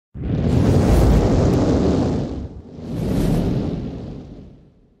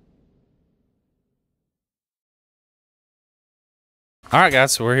All right,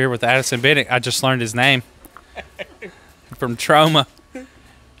 guys, so we're here with Addison Binek. I just learned his name from Troma.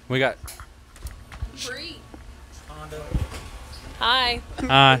 We got... Hi.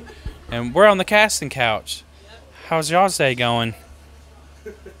 Hi. And we're on the casting couch. How's y'all's day going?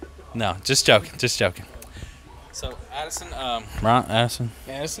 No, just joking, just joking. So, Addison, right, Addison?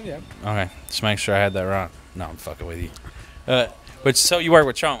 Addison, yeah. Okay, just make sure I had that right. No, I'm fucking with you. But so you work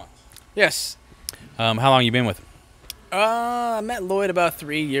with Troma. Yes. How long you been with him? I met Lloyd about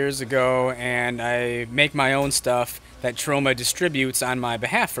 3 years ago, and I make my own stuff that Troma distributes on my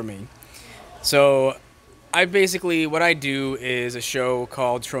behalf for me. So, what I do is a show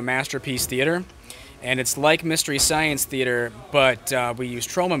called Tromasterpiece DVD, and it's like Mystery Science Theater, but we use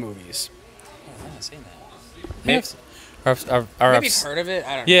Troma movies. Oh, I haven't seen that. Maybe, maybe you've heard of it?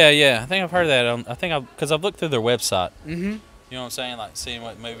 I don't know. Yeah. I think I've heard of that. Because I've looked through their website. Mm-hmm. You know what I'm saying? Like seeing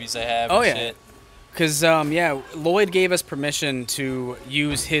what movies they have. Oh, and yeah. Shit. Because, Lloyd gave us permission to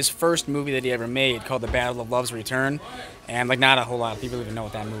use his first movie that he ever made called The Battle of Love's Return. And, not a whole lot of people even know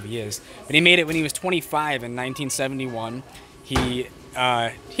what that movie is. But he made it when he was 25 in 1971. He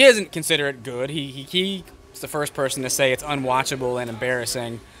doesn't consider it good. He's the first person to say it's unwatchable and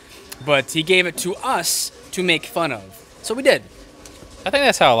embarrassing. But he gave it to us to make fun of. So we did. I think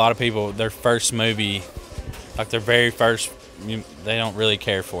that's how a lot of people, their first movie, like their very first, they don't really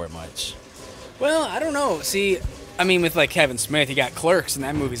care for it much. Well, I don't know. See, with Kevin Smith, he got Clerks, and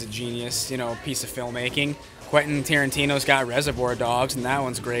that movie's a genius, piece of filmmaking. Quentin Tarantino's got Reservoir Dogs, and that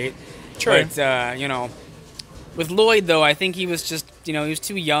one's great. True. But, with Lloyd, though, I think he was just, he was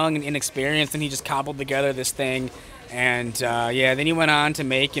too young and inexperienced, and he just cobbled together this thing. And, then he went on to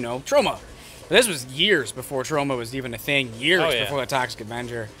make, Troma. But this was years before Troma was even a thing, before The Toxic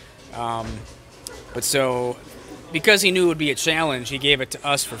Avenger. Because he knew it would be a challenge, he gave it to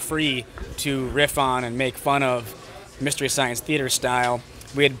us for free to riff on and make fun of Mystery Science Theater style.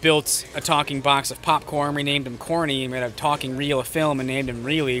 We had built a talking box of popcorn, we named him Corny, and we had a talking reel of film and named him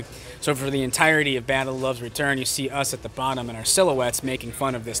Really. So for the entirety of Battle of Love's Return, you see us at the bottom in our silhouettes making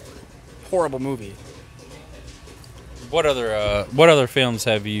fun of this horrible movie. What other films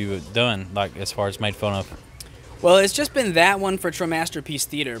have you done, as far as made fun of? Well, it's just been that one for Tromasterpiece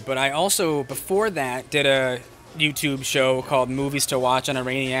Theater, but I also, before that, did a YouTube show called Movies to Watch on a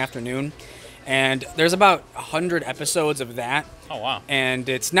Rainy Afternoon, and there's about 100 episodes of that. Oh, wow. And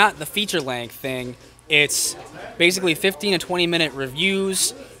it's not the feature-length thing. It's basically 15 to 20-minute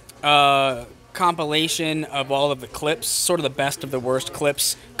reviews, compilation of all of the clips, sort of the best of the worst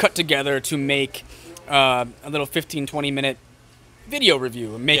clips, cut together to make a little 15, 20-minute video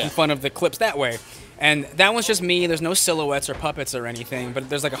review, making fun of the clips that way. And that one's just me. There's no silhouettes or puppets or anything, but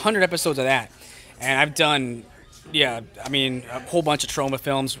there's 100 episodes of that. And I've done... a whole bunch of Troma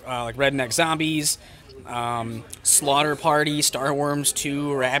films, like Redneck Zombies, Slaughter Party, Star Worms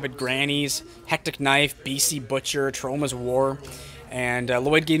 2, Rabid Grannies, Hectic Knife, BC Butcher, Troma's War, and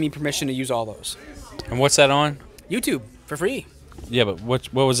Lloyd gave me permission to use all those. And what's that on? YouTube, for free. Yeah, but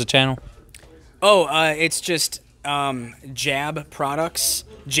what was the channel? Oh, it's just Jab Products,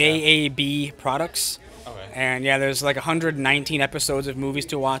 J-A-B Products. Okay. And there's 119 episodes of Movies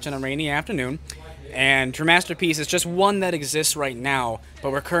to Watch on a Rainy Afternoon. And Tromasterpiece is just one that exists right now,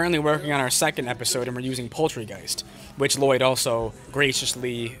 but we're currently working on our second episode, and we're using Poultrygeist, which Lloyd also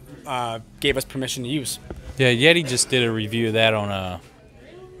graciously gave us permission to use. Yeah, Yeti just did a review of that on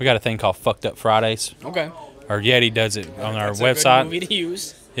we got a thing called Fucked Up Fridays. Okay. Or Yeti does it on our website. That's a good movie to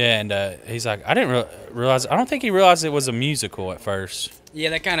use. Yeah, and he's like, I didn't realize. I don't think he realized it was a musical at first. Yeah,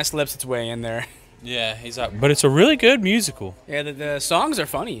 that kind of slips its way in there. Yeah, he's like, but it's a really good musical. Yeah, the songs are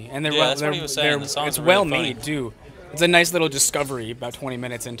funny, and they're that's what he was saying. The songs it's are well really made too. It's a nice little discovery about 20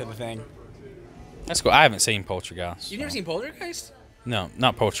 minutes into the thing. That's cool. I haven't seen Poultrygeist. You've never seen Poultrygeist? No,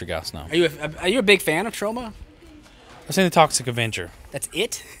 not Poultrygeist. No. Are you a big fan of Troma? I've seen The Toxic Avenger. That's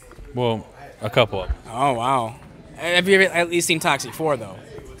it? Well, a couple of them. Oh wow. Have you ever at least seen Toxic 4 though?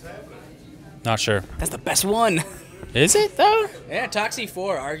 Not sure. That's the best one. Is it though? Yeah, Toxic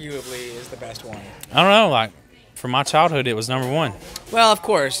 4 arguably is the best one. I don't know. From my childhood, it was #1. Well, of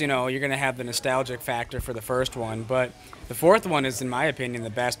course, you're gonna have the nostalgic factor for the first one, but the fourth one is, in my opinion, the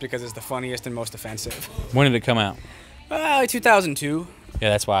best because it's the funniest and most offensive. When did it come out? 2002. Yeah,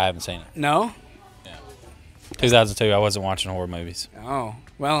 that's why I haven't seen it. No? Yeah. 2002. I wasn't watching horror movies. Oh,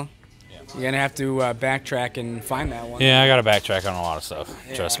 well. Yeah. You're gonna have to backtrack and find that one. Yeah, I gotta backtrack on a lot of stuff.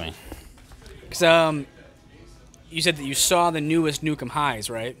 Yeah. Trust me. Cause you said that you saw the newest Nukem Highs,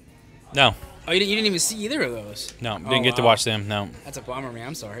 right? No. Oh, you didn't even see either of those? No, didn't get to watch them, no. That's a bummer, man.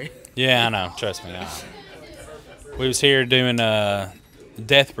 I'm sorry. Yeah, I know. Trust me. We was here doing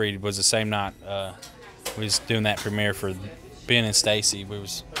Death Breed was the same night. We was doing that premiere for Ben and Stacy,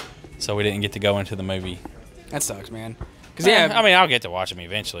 so we didn't get to go into the movie. That sucks, man. Cause I mean, I'll get to watch them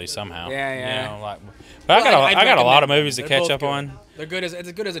eventually somehow. Yeah. You know, but I got a lot of movies to catch up on. They're good it's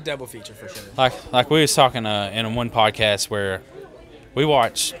as good as a double feature for sure. Like we was talking in one podcast where we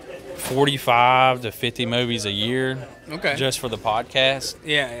watch 45 to 50 movies a year. Okay. Just for the podcast.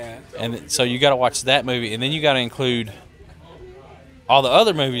 Yeah. And so you got to watch that movie, and then you got to include all the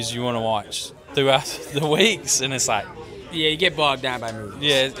other movies you want to watch throughout the weeks, and it's like. Yeah, you get bogged down by movies.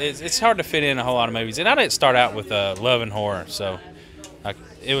 Yeah, it's hard to fit in a whole lot of movies. And I didn't start out with love and horror, so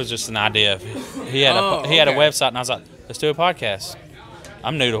it was just an idea. He had a website, and I was like, let's do a podcast.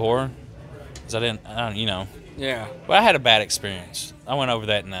 I'm new to horror, because I didn't. Yeah. Well, I had a bad experience. I went over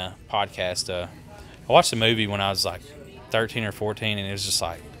that in a podcast. I watched the movie when I was like 13 or 14, and it was just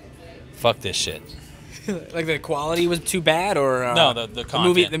like, fuck this shit. Like the quality was too bad, or no, the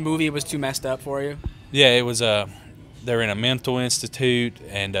content. The movie was too messed up for you. Yeah, it was they're in a mental institute,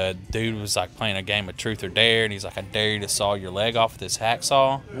 and a dude was like playing a game of truth or dare, and he's like, I dare you to saw your leg off with this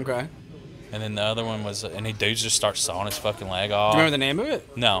hacksaw. Okay. And then the other one was, and dudes just start sawing his fucking leg off. Do you remember the name of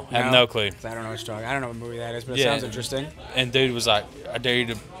it? No, I have no clue. I don't know what you're talking. I don't know what movie that is, but it sounds interesting. And dude was like, I dare you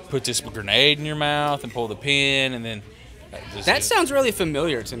to put this grenade in your mouth and pull the pin, and then. That sounds really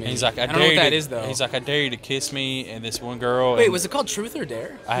familiar to me. He's like, I don't know what that is though. He's like, I dare you to kiss me and this one girl. Wait, was it called Truth or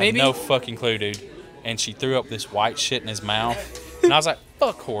Dare? I have no fucking clue, dude. And she threw up this white shit in his mouth. And I was like,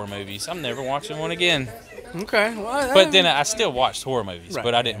 fuck horror movies. I'm never watching one again. Okay. Well, but then I still watched horror movies, right.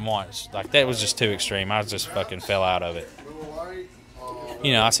 But I didn't watch. Like, that was just too extreme. I just fucking fell out of it.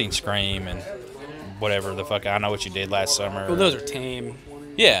 You know, I seen Scream and whatever the fuck. I Know What You Did Last Summer. Well, those are tame.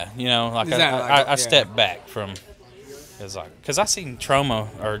 Yeah, you know, like I stepped back from. Because I seen Troma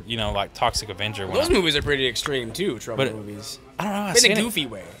or, like Toxic Avenger. Those movies are pretty extreme too, Troma movies. I don't know. In a goofy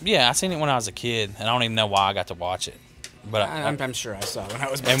way. Yeah, I seen it when I was a kid, and I don't even know why I got to watch it. But I'm sure I saw it when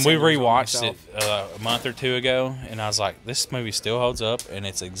I was. And we rewatched it a month or two ago, and I was like, this movie still holds up, and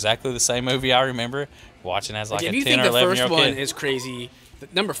it's exactly the same movie I remember watching as like a 10 or 11 year old kid. If you think the first one is crazy,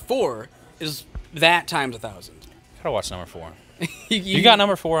 number 4 is that times 1,000. Gotta watch number 4. You got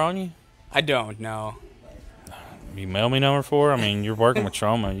number 4 on you? I don't know. You mail me number 4? I mean, you're working with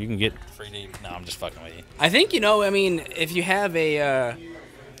Troma. You can get free DVD. No, I'm just fucking with you. I think, if you have a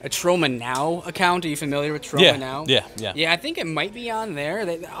Troma Now account, are you familiar with Troma Now? Yeah. Yeah, I think it might be on there.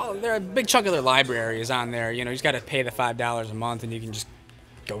 They're a big chunk of their library is on there. You just got to pay the $5 a month, and you can just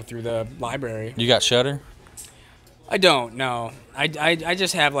go through the library. You got Shudder? I don't, no. I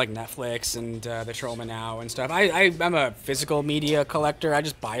just have, like, Netflix and the Troma Now and stuff. I'm a physical media collector. I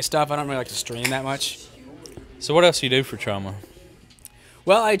just buy stuff. I don't really like to stream that much. So what else do you do for Troma?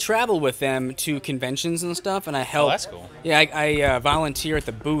 Well, I travel with them to conventions and stuff, and I help. Oh, that's cool. Yeah, I volunteer at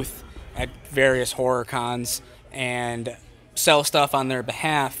the booth at various horror cons and sell stuff on their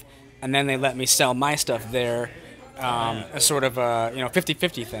behalf, and then they let me sell my stuff there, a sort of a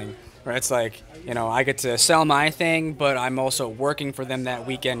 50-50 thing, where it's like, I get to sell my thing, but I'm also working for them that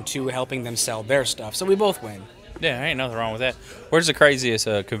weekend too, helping them sell their stuff, so we both win. Yeah, there ain't nothing wrong with that. Where's the craziest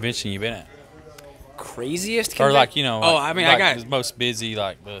convention you've been at? Craziest or I got the most busy,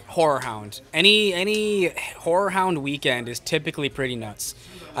 like the Horror Hound. Any Horror Hound weekend is typically pretty nuts.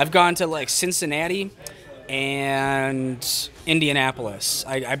 I've gone to like Cincinnati and Indianapolis.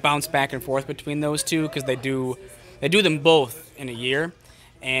 I bounce back and forth between those two because they do them both in a year.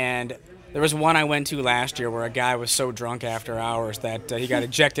 And there was one I went to last year where a guy was so drunk after hours that he got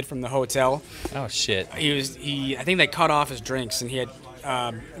ejected from the hotel. Oh shit! I think they cut off his drinks, and he had.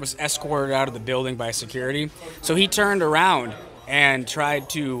 Was escorted out of the building by security. So he turned around and tried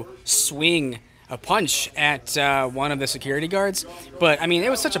to swing a punch at one of the security guards. But, I mean,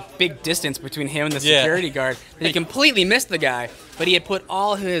 it was such a big distance between him and the security guard that he completely missed the guy. But he had put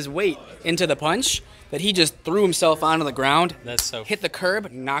all his weight into the punch that he just threw himself onto the ground, hit the curb,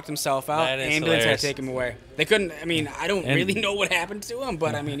 knocked himself out. Ambulance had to take him away. They couldn't, I don't really know what happened to him,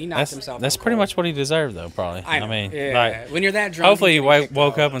 but, he knocked himself out. That's pretty much what he deserved, though, probably. I know. When you're that drunk. Hopefully he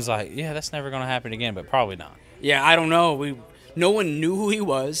woke up and was like, yeah, that's never going to happen again, but probably not. Yeah, I don't know. No one knew who he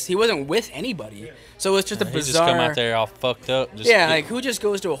was. He wasn't with anybody. So it's just a bizarre... He just come out there all fucked up. Who just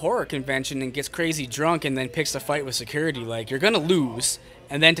goes to a horror convention and gets crazy drunk and then picks a fight with security? Like, you're going to lose,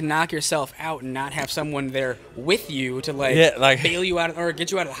 and then to knock yourself out and not have someone there with you to, bail you out or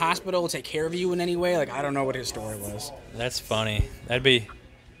get you out of the hospital, take care of you in any way. Like, I don't know what his story was. That's funny. It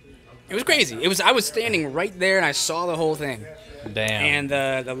was crazy. I was standing right there, and I saw the whole thing. Damn.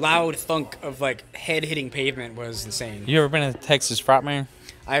 And the loud thunk of, head hitting pavement was insane. You ever been to Texas Frightmare?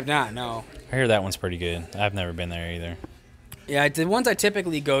 I have not, no. I hear that one's pretty good. I've never been there either. Yeah, the ones I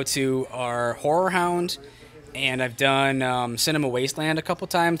typically go to are Horror Hound, and I've done Cinema Wasteland a couple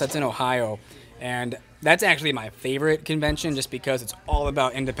times. That's in Ohio, and that's actually my favorite convention just because it's all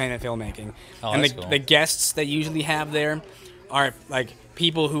about independent filmmaking. Oh, and that's cool. the guests they usually have there are like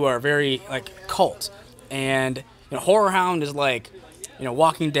people who are very like cult, and Horror Hound is like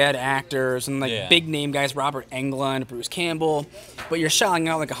Walking Dead actors and like big name guys, Robert Englund, Bruce Campbell, but you're shelling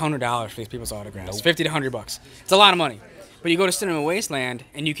out like $100 for these people's autographs, $50 to $100. It's a lot of money. But you go to Cinema Wasteland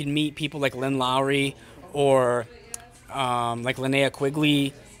and you can meet people like Lynn Lowry or like Linnea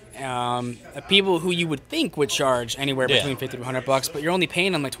Quigley, people who you would think would charge anywhere between $50 to $100, but you're only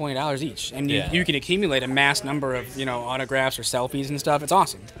paying them like $20 each, and you can accumulate a mass number of autographs or selfies and stuff. It's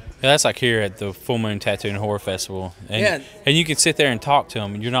awesome. Yeah, that's like here at the Full Moon Tattoo and Horror Festival, and you can sit there and talk to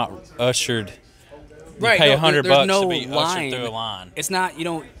them, and you're not ushered. You pay $100 to be ushered through a line. It's not, you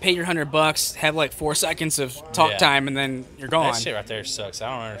don't pay your $100, have like 4 seconds of talk time, and then you're gone. That shit right there sucks. I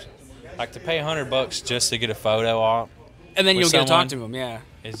don't understand. Like to pay $100 just to get a photo op, and then you'll get to talk to them. Yeah,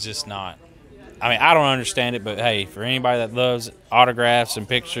 it's just not. I mean, I don't understand it, but hey, for anybody that loves autographs and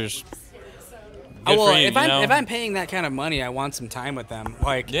pictures, good for you, if I'm paying that kind of money, I want some time with them.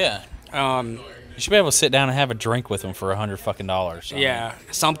 Like, you should be able to sit down and have a drink with them for $100. Yeah,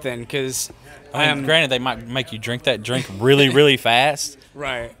 something, because I mean, granted, they might make you drink that drink really, really fast.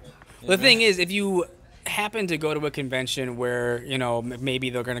 Right. The thing is, if you happen to go to a convention where maybe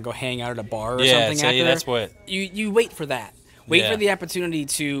they're going to go hang out at a bar or something after, that's what you wait for that. Wait for the opportunity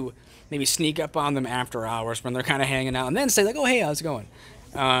to maybe sneak up on them after hours when they're kind of hanging out, and then say like, "Oh, hey, how's it going?"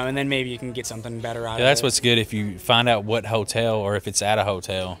 And then maybe you can get something better out of it. That's what's good if you find out what hotel or if it's at a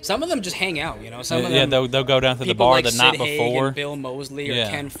hotel. Some of them just hang out, Some of them, they'll go down to the bar like the night Sid Haig before. And Bill Moseley or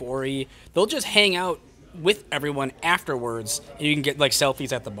Ken Foree, they'll just hang out with everyone afterwards, and you can get like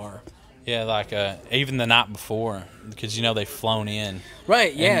selfies at the bar. Yeah, like even the night before, because they've flown in.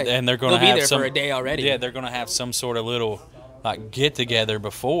 Right. Yeah. And they're going to be there for a day already. Yeah, they're going to have some sort of little like get together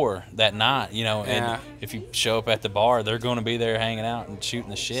before that night, And if you show up at the bar, they're going to be there hanging out and shooting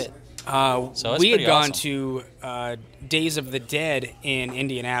the shit. So we had gone to Days of the Dead in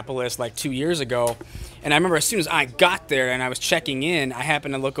Indianapolis like 2 years ago, and I remember as soon as I got there and I was checking in, I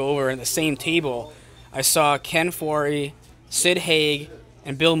happened to look over at the same table. I saw Ken Foree, Sid Haig,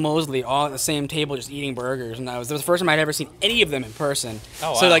 and Bill Moseley all at the same table just eating burgers, and that was the first time I'd ever seen any of them in person.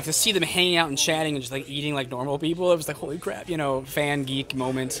 Oh, wow. So like to see them hanging out and chatting and just like eating like normal people, it was like holy crap, fan geek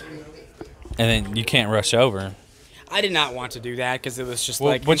moment. And then you can't rush over. I did not want to do that because it was just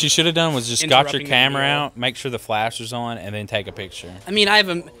like... What you should have done was just got your camera out, make sure the flash was on, and then take a picture. I mean,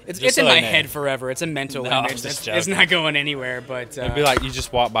 it's in my head forever. It's a mental image. It's not going anywhere, but... It'd be like you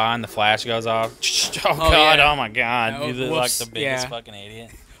just walk by and the flash goes off. Oh, God, oh, my God. You look like the biggest fucking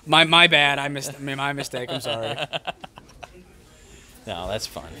idiot. My bad. My mistake. I'm sorry. No, that's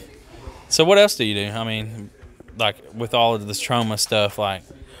fun. So what else do you do? I mean, like, with all of this Troma stuff, like...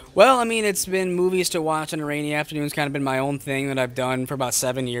 Well, I mean, it's been movies to watch on a rainy afternoon. It's kind of been my own thing that I've done for about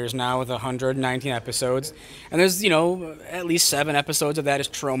 7 years now with 119 episodes. And there's, at least 7 episodes of that is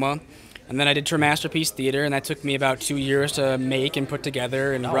Troma. And then I did Tromasterpiece Theater, and that took me about 2 years to make and put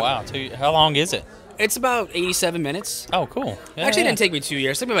together. And wow. How long is it? It's about 87 minutes. Oh, cool. Yeah, Actually, it didn't take me 2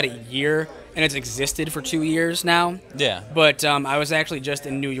 years. It took me about a year, and it's existed for 2 years now. Yeah. But I was actually just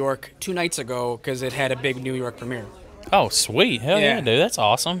in New York 2 nights ago because it had a big New York premiere. Oh, sweet. Hell yeah, dude. That's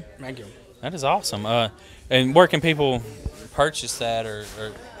awesome. Thank you. That is awesome. And where can people purchase that or is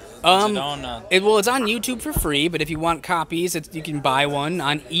it on... It's on YouTube for free, but if you want copies, you can buy one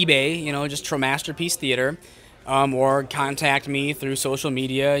on eBay, just Tromasterpiece Theater, or contact me through social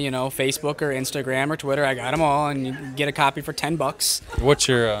media, Facebook or Instagram or Twitter. I got them all, and you can get a copy for $10. What's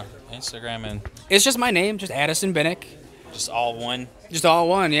your Instagram and... It's just my name, just Addison Binek. Just all one? Just all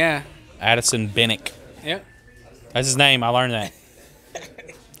one, yeah. Addison Binek. Yep. That's his name. I learned that.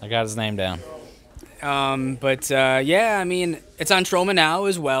 I got his name down. Yeah, I mean, it's on Troma now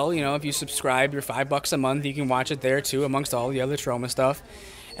as well. If you subscribe, you're $5 a month. You can watch it there too, amongst all the other Troma stuff.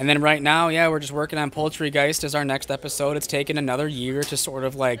 And then right now, we're just working on Poultrygeist as our next episode. It's taken another year to sort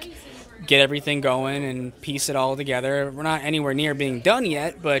of like get everything going and piece it all together. We're not anywhere near being done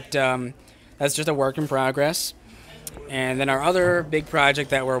yet, but that's just a work in progress. And then our other big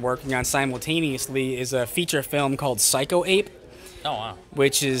project that we're working on simultaneously is a feature film called Psycho Ape. Oh, wow.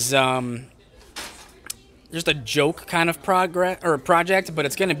 Which is just a joke kind of project, but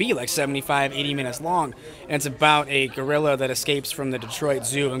it's going to be like 75, 80 minutes long. And it's about a gorilla that escapes from the Detroit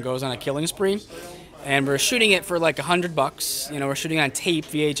Zoo and goes on a killing spree. And we're shooting it for like $100. We're shooting on tape,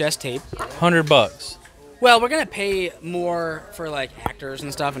 VHS tape. $100. Well, we're going to pay more for, like, actors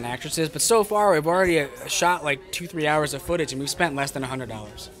and stuff and actresses, but so far we've already shot, like, 2-3 hours of footage, and we've spent less than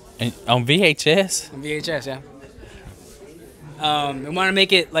 $100. And on VHS? On VHS, yeah. We want to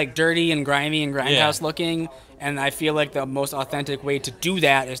make it like dirty and grimy and grindhouse looking, and I feel like the most authentic way to do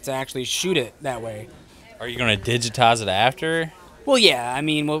that is to actually shoot it that way. Are you going to digitize it after? Well, yeah. I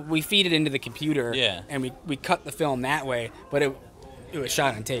mean, we feed it into the computer, Yeah. and we cut the film that way, but it was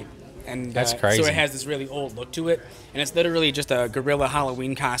shot on tape. And that's crazy. So it has this really old look to it, and it's literally just a gorilla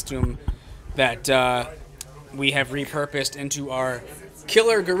Halloween costume that we have repurposed into our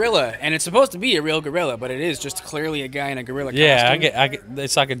killer gorilla, and it's supposed to be a real gorilla, but it is just clearly a guy in a gorilla costume. Yeah, I get.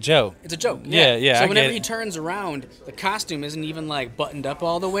 It's like a joke. It's a joke. Yeah. So whenever he turns around, the costume isn't even like buttoned up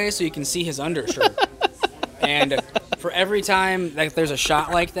all the way, so you can see his undershirt. And for every time like there's a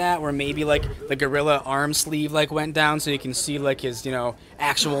shot like that where maybe like the gorilla arm sleeve like went down, so you can see like his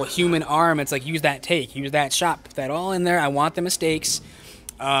actual human arm, it's like use that take, use that shot, put that all in there. I want the mistakes.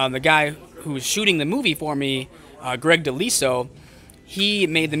 The guy who was shooting the movie for me, Greg DeLiso, he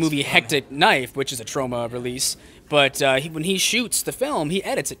made the movie Hectic Knife, which is a Troma release, but when he shoots the film, he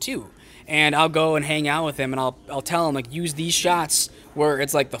edits it too. And I'll go and hang out with him, and I'll tell him, like, use these shots where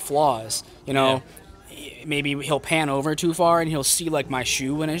it's like the flaws, Yeah. Maybe he'll pan over too far, and he'll see, like, my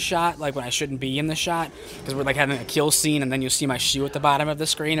shoe in his shot, like, when I shouldn't be in the shot, because we're, like, having a kill scene, and then you'll see my shoe at the bottom of the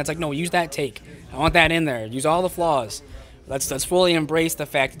screen. It's like, no, use that take. I want that in there. Use all the flaws. Let's fully embrace the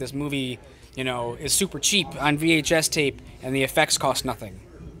fact that this movie, is super cheap on VHS tape, and the effects cost nothing.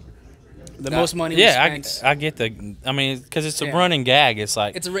 The most money we spent. I get because it's a running gag. It's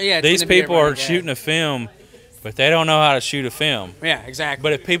like these people are shooting a film, but they don't know how to shoot a film. Yeah, exactly.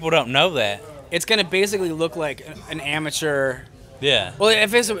 But if people don't know that, it's gonna basically look like an amateur. Yeah. Well,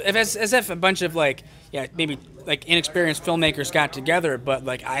 if it's as if a bunch of maybe like inexperienced filmmakers got together, but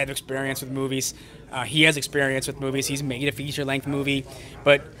like I have experience with movies. He has experience with movies. He's made a feature-length movie,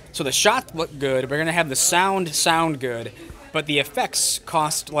 but so the shots look good. We're gonna have the sound good, but the effects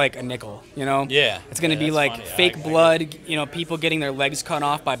cost like a nickel. Yeah. It's gonna be like funny. Fake blood. People getting their legs cut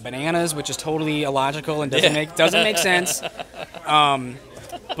off by bananas, which is totally illogical and doesn't make sense.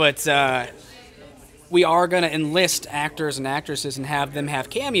 But we are gonna enlist actors and actresses and have them have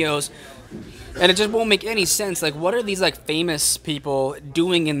cameos. And it just won't make any sense. Like, what are these like famous people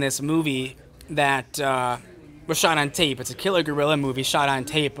doing in this movie that was shot on tape? It's a killer gorilla movie shot on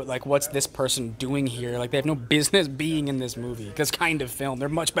tape, but like, what's this person doing here? Like, they have no business being in this movie. This kind of film, they're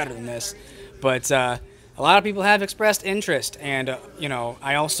much better than this. But a lot of people have expressed interest, and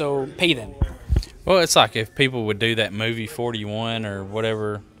I also pay them. Well, it's like if people would do that movie 41 or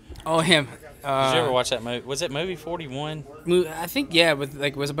whatever. Oh, him. Did you ever watch that movie? Was it movie 41? I think, yeah, with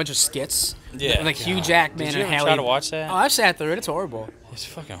like was a bunch of skits. Yeah. Like Hugh Jackman Did you and ever Halle. try to watch that? Oh, I've sat through it. It's horrible. It's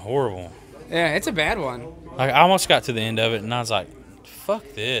fucking horrible. Yeah, it's a bad one. Like, I almost got to the end of it, and I was like, fuck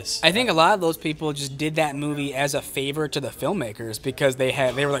this. I think a lot of those people just did that movie as a favor to the filmmakers because they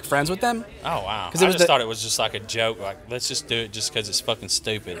were like friends with them. Oh, wow. I just thought it was just like a joke. Like, let's just do it just because it's fucking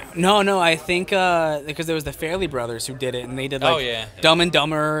stupid. No, I think because there was the Farrelly brothers who did it, and they did like Dumb and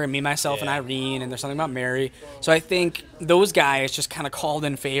Dumber and Me, Myself, and Irene, and there's something about Mary. So I think those guys just kind of called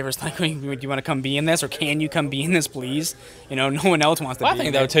in favors, like, do you want to come be in this, or can you come be in this, please? No one else wants to be in it. I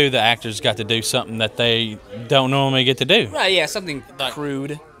think, though, too, the actors got to do something that they don't normally get to do. Right, yeah, something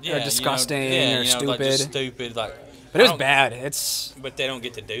crude or disgusting or stupid. Like just stupid, like. But it was bad. But they don't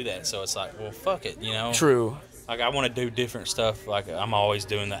get to do that, so it's like, well, fuck it, True. Like, I want to do different stuff. Like, I'm always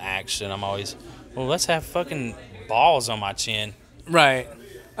doing the action. Well, let's have fucking balls on my chin. Right.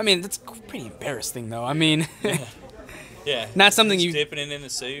 I mean, that's pretty embarrassing, though. I mean, yeah. Not something just dipping it in the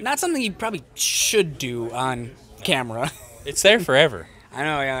soup. Not something you probably should do on camera. It's there forever. I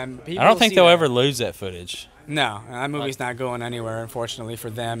know. Yeah. I don't think they'll ever lose that footage. No, that movie's not going anywhere, unfortunately, for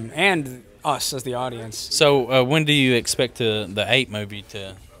them and us as the audience. So, when do you expect the 8 movie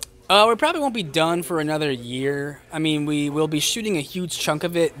to? We probably won't be done for another year. I mean, we will be shooting a huge chunk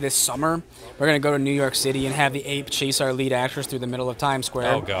of it this summer. We're going to go to New York City and have the ape chase our lead actress through the middle of Times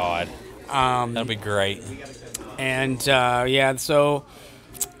Square. Oh, God. That'll be great. And, so,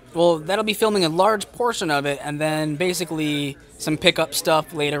 that'll be filming a large portion of it, and then basically some pickup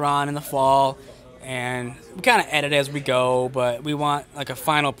stuff later on in the fall. And we kind of edit as we go, but we want like a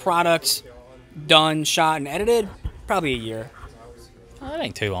final product done, shot, and edited, probably a year. Oh, that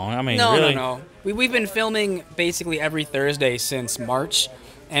ain't too long. I mean, no, really? No. We've been filming basically every Thursday since March,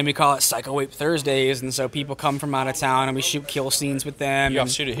 and we call it Psycho Ape Thursdays, and so people come from out of town, and we shoot kill scenes with them. You all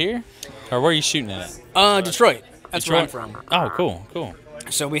shoot it here? Or where are you shooting it at? Detroit. That's Detroit? where I'm from. Oh, cool.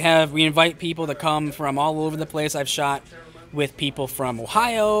 So we invite people to come from all over the place. I've shot with people from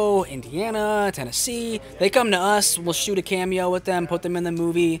Ohio, Indiana, Tennessee. They come to us, we'll shoot a cameo with them, put them in the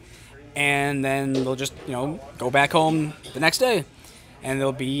movie, and then they'll just, go back home the next day. and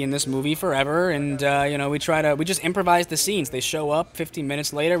they'll be in this movie forever. And you know, we just improvise the scenes. They show up 15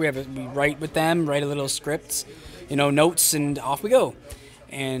 minutes later. We write with them, write a little script, you know, notes, and off we go.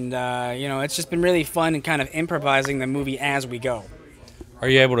 And you know, it's just been really fun and kind of improvising the movie as we go. Are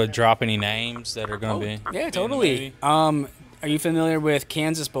you able to drop any names that are going to be? Yeah, totally. Are you familiar with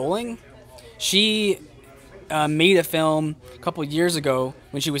Kansas Bowling? She made a film a couple years ago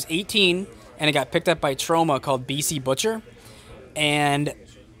when she was 18, and it got picked up by Troma, called BC Butcher, and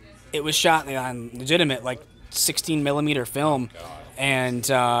it was shot on legitimate, like, 16mm film. And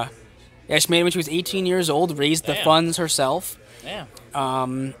yeah, she made it when she was 18 years old, raised the funds herself. Yeah.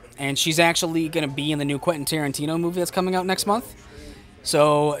 And she's actually going to be in the new Quentin Tarantino movie that's coming out next month.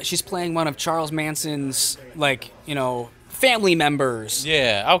 So she's playing one of Charles Manson's, like, you know, family members.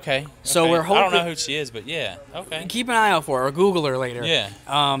 Yeah, okay. So we're hoping... I don't know who she is, but yeah, okay. Keep an eye out for her, or Google her later. Yeah.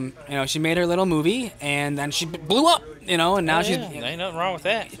 You know, she made her little movie, and then she blew up, you know, and now she's... Ain't nothing wrong with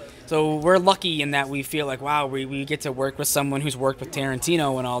that. So we're lucky in that we feel like, wow, we get to work with someone who's worked with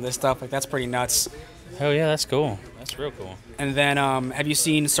Tarantino and all this stuff. Like, that's pretty nuts. Hell yeah, that's cool. That's real cool. And then, have you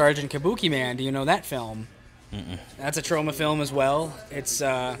seen Sergeant Kabuki Man? Do you know that film? Mm-mm. That's a Troma film as well. It's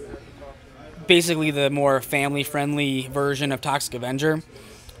basically the more family-friendly version of Toxic Avenger.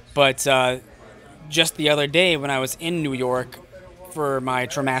 But just the other day when I was in New York for my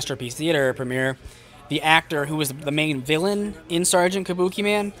Tromasterpiece Theater premiere, the actor who was the main villain in Sergeant Kabuki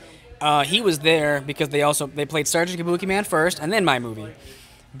Man, he was there because they played Sergeant Kabuki Man first and then my movie.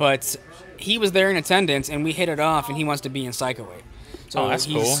 But he was there in attendance, and we hit it off, and he wants to be in Psycho 8. So that's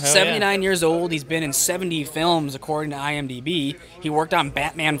he's cool. Hell 79 years old. He's been in 70 films, according to IMDb. He worked on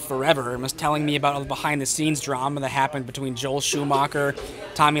Batman Forever and was telling me about all the behind-the-scenes drama that happened between Joel Schumacher,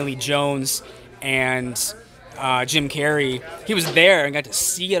 Tommy Lee Jones, and Jim Carrey. He was there and got to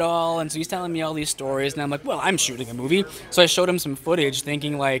see it all, and so he's telling me all these stories, and I'm like, well, I'm shooting a movie. So I showed him some footage,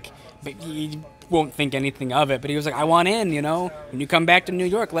 thinking, like, he won't think anything of it, but he was like, I want in, you know, when you come back to New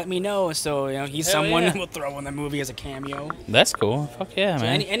York, let me know. So, you know, he's someone we'll throw in the movie as a cameo. That's cool. Fuck yeah, So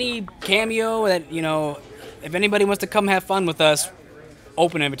man. any cameo that, you know, if anybody wants to come have fun with us,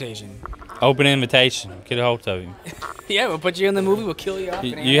 open invitation. Open invitation. Get a hold of him. Yeah, we'll put you in the movie, we'll kill you off.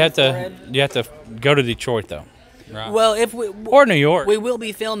 You have to go to Detroit though. Right. Well, or New York. We will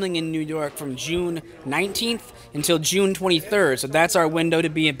be filming in New York from June 19th until June 23rd. So that's our window to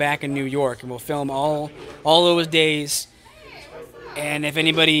be back in New York, and we'll film all those days. And if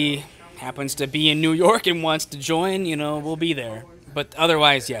anybody happens to be in New York and wants to join, you know, we'll be there. But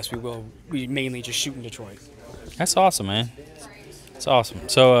otherwise, yes, we will. We mainly just shoot in Detroit. That's awesome, man. That's awesome.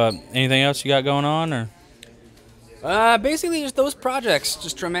 So, anything else you got going on, or? Basically just those projects.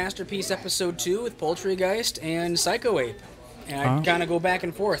 Just Tromasterpiece Episode 2 with Poultrygeist and Psycho Ape. And I kind of go back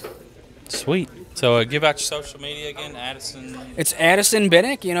and forth. Sweet. So give out your social media again, Addison. It's Addison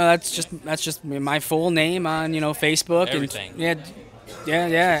Binek. You know, that's just my full name on, you know, Facebook. Everything. And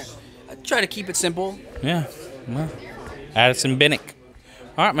yeah. I try to keep it simple. Yeah. Well, Addison Binek.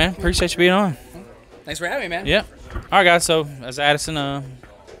 All right, man. Appreciate you being on. Thanks for having me, man. Yeah. All right, guys. So as Addison, I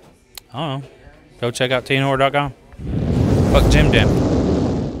don't know. Go check out teenhorror.com. Fuck Jim Jam.